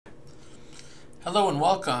Hello and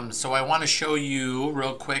welcome. So I want to show you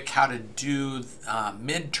real quick how to do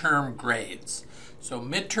midterm grades. So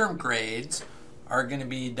midterm grades are going to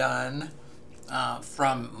be done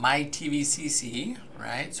from my TVCC,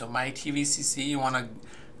 right? So my TVCC, you want to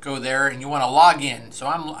go there and you want to log in. So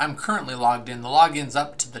I'm currently logged in. The login's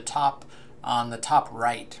up to the top on the top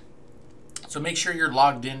right. So make sure you're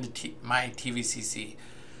logged into my TVCC.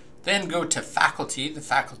 Then go to faculty, the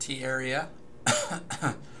faculty area.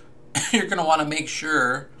 You're going to want to make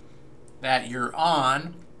sure that you're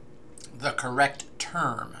on the correct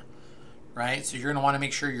term, right? So you're going to want to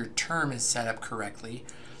make sure your term is set up correctly.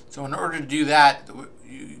 So in order to do that,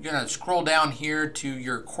 you're going to scroll down here to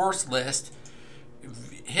your course list,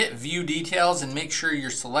 hit view details, and make sure you're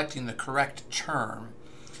selecting the correct term.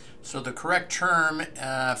 So the correct term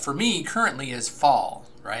for me currently is fall,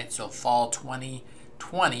 right? So fall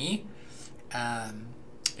 2020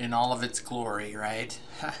 in all of its glory, right?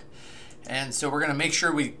 And so we're going to make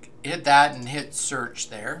sure we hit that and hit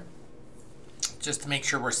search there just to make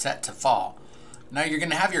sure we're set to fall. Now you're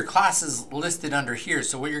going to have your classes listed under here.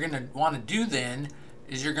 So what you're going to want to do then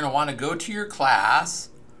is you're going to want to go to your class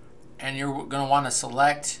and you're going to want to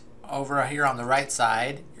select over here on the right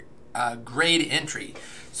side grade entry.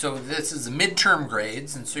 So this is midterm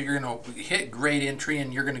grades, and so you're going to hit grade entry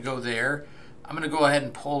and you're going to go there. I'm going to go ahead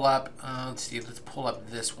and pull up, let's pull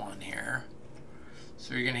up this one here.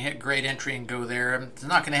 So you're going to hit grade entry and go there. It's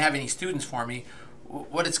not going to have any students for me.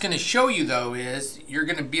 What it's going to show you though is you're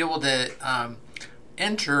going to be able to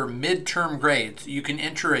enter midterm grades. You can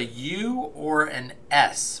enter a U or an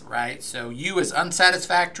S, right? So U is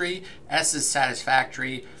unsatisfactory, S is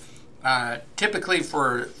satisfactory. Typically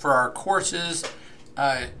for our courses,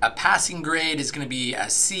 a passing grade is going to be a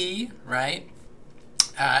C, right?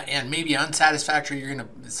 And maybe unsatisfactory, you're going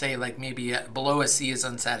to say like maybe below a C is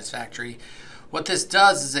unsatisfactory. What this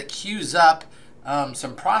does is it queues up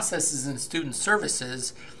some processes in student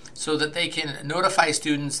services so that they can notify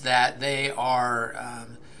students that they are,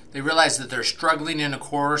 they realize that they're struggling in a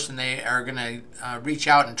course, and they are going to reach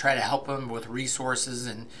out and try to help them with resources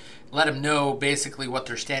and let them know basically what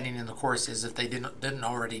their standing in the course is if they didn't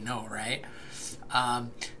already know, right?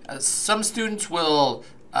 Some students will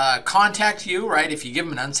contact you, right? If you give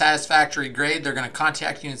them an unsatisfactory grade, they're going to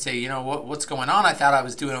contact you and say, you know, what's going on? I thought I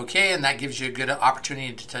was doing okay, and that gives you a good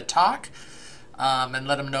opportunity to talk and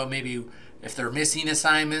let them know maybe if they're missing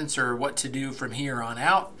assignments or what to do from here on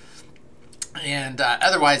out. And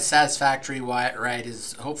otherwise, satisfactory, right,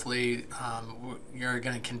 is hopefully you're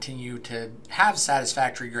going to continue to have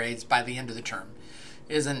satisfactory grades by the end of the term.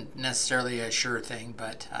 Isn't necessarily a sure thing,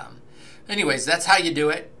 but anyways, that's how you do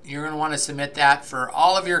it. You're going to want to submit that for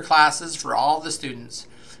all of your classes, for all the students.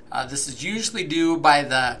 This is usually due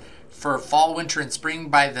for fall, winter, and spring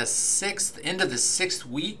by the end of the 6th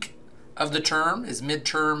week of the term is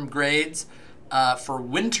midterm grades. For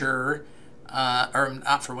winter, or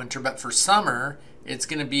not for winter, but for summer, it's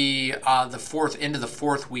going to be the end of the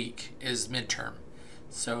 4th week is midterm.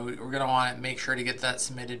 So we're going to want to make sure to get that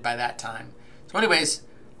submitted by that time. So anyways,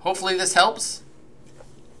 hopefully this helps.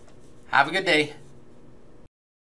 Have a good day.